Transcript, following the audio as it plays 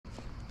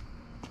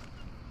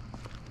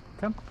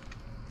Come.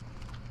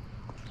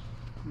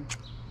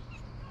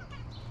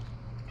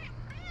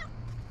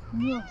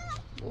 Whoa,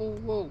 oh,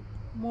 whoa,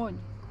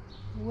 morning.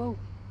 Whoa,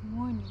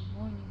 morning,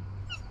 morning.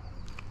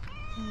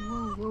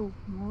 Whoa, whoa,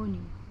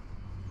 morning.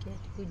 Cat,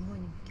 good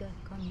morning. Cat,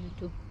 come you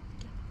too.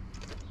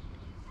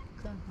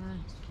 Come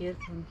on, scared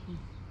from him.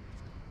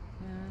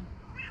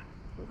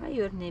 Why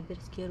your neighbor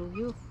scared of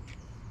you?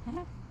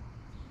 Huh?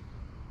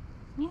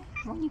 Yeah,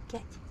 morning,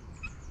 cat.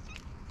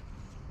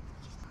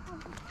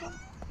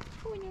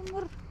 Morning,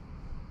 mur.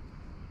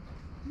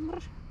 Mur.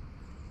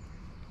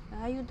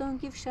 You don't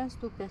give chance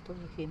to pet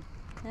with him.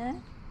 Huh?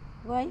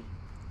 Why?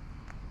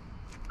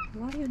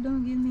 Why you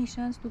don't give me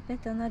chance to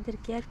pet another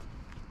cat?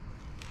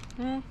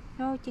 Huh?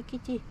 Oh,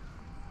 kitty.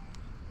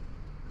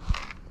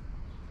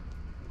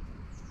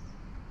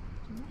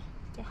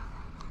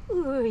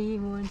 Oh, he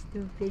wants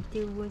to pet.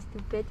 He wants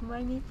to pet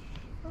mommy.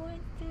 He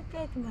wants to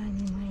pet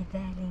mommy, my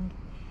darling.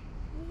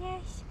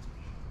 Yes.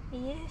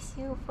 Yes,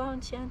 you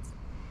found chance.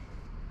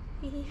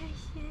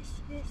 Yes,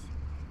 yes, yes.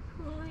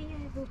 Oh, I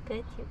will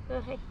pet you.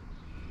 Bye.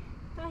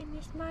 I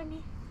miss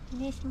mommy.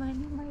 Miss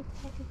mommy, my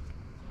darling.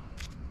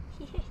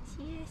 Yes,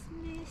 yes,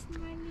 miss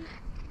mommy.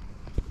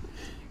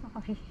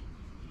 Oh,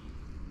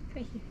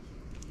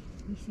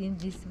 you see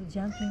this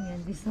jumping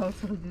and this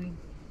also doing.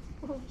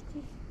 Oh,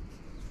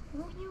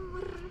 oh,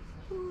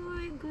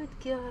 good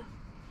girl.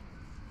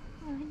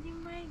 Oh,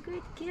 my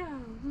good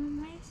girl.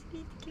 My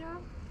sweet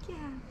girl.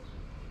 Yeah,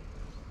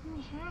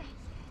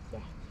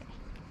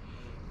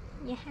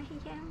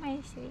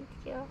 my sweet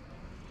girl.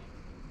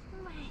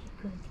 My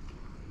good girl.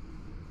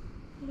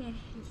 Yes,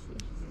 yes,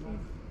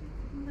 yes.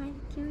 My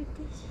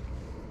cutish.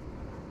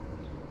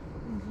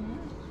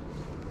 Yeah.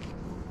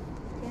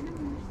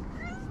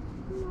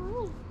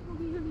 No.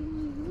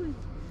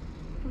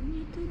 We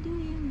need to do a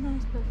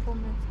nice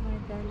performance, my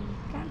darling.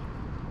 Come.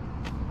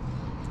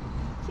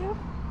 Yo.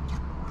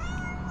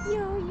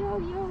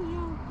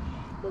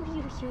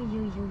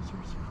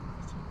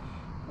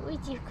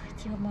 Would you got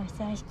your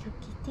massage to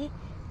kitty?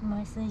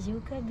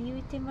 Massajuka,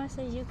 beauty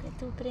massajuka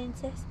to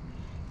princess.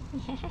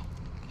 Yeah.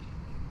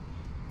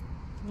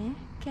 Yeah,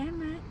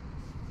 come on.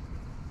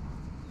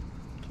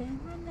 Come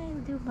on,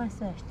 I'll do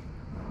massage.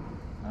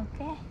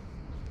 Okay?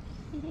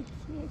 Yes,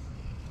 yes.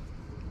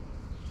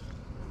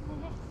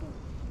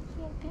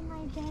 Happy,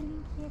 my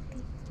darling,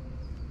 happy.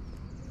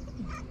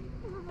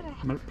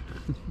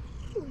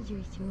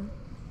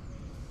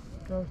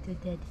 Go to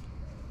daddy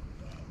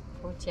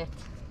for chat.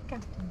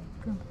 Come to me.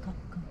 Come.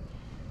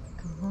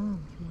 Come on.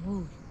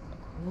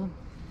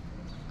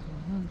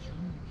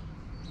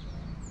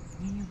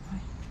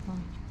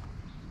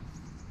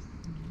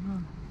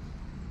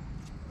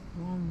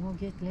 We'll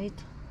get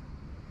late.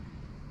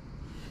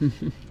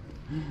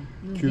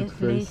 Cute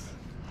face.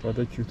 What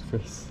a cute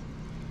face.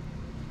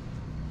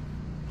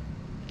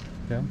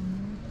 Yeah?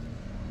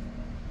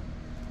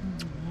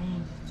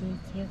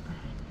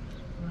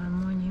 One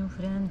more new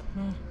friend.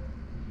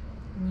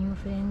 New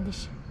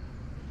friendish.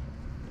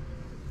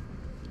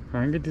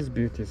 Hangi these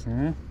beauties,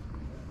 huh?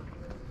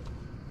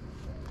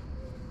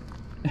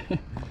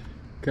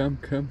 Come.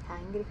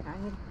 Hungry.